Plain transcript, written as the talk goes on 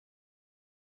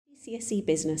IGCSE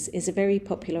Business is a very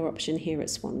popular option here at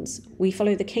Swans. We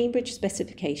follow the Cambridge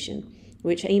specification,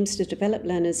 which aims to develop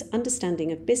learners'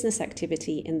 understanding of business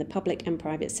activity in the public and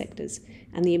private sectors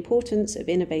and the importance of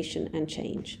innovation and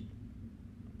change.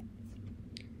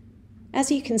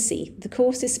 As you can see, the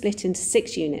course is split into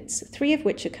 6 units, 3 of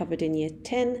which are covered in Year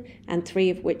 10 and 3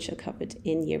 of which are covered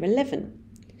in Year 11.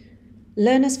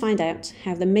 Learners find out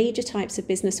how the major types of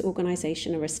business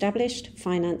organisation are established,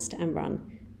 financed and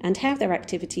run, and how their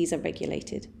activities are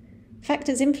regulated.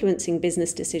 Factors influencing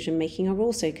business decision-making are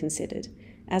also considered,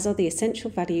 as are the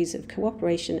essential values of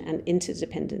cooperation and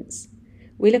interdependence.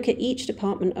 We look at each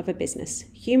department of a business: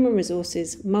 human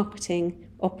resources, marketing,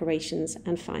 operations,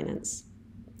 and finance.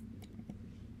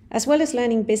 As well as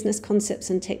learning business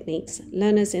concepts and techniques,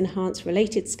 learners enhance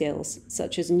related skills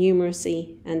such as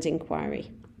numeracy and inquiry.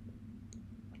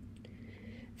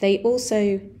 They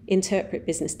also interpret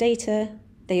business data.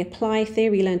 They apply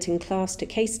theory learnt in class to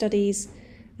case studies,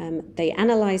 they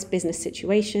analyse business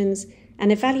situations, and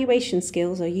evaluation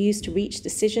skills are used to reach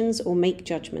decisions or make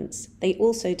judgments. They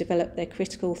also develop their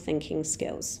critical thinking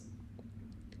skills.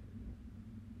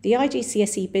 The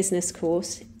IGCSE Business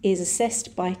course is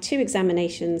assessed by 2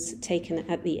 examinations taken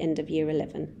at the end of Year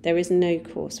 11. There is no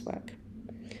coursework.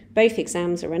 Both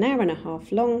exams are an hour and a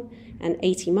half long and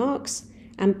 80 marks,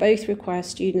 and both require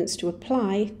students to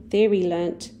apply theory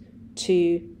learnt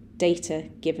to data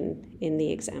given in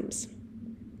the exams.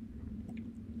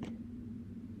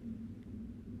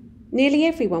 Nearly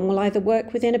everyone will either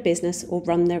work within a business or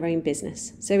run their own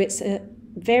business, so it's a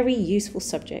very useful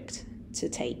subject to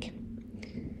take.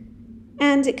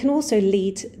 And it can also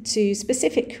lead to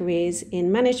specific careers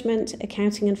in management,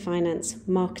 accounting and finance,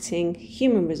 marketing,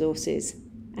 human resources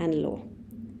and law.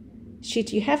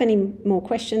 Should you have any more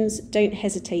questions, don't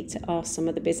hesitate to ask some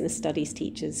of the business studies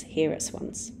teachers here at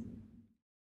Swans.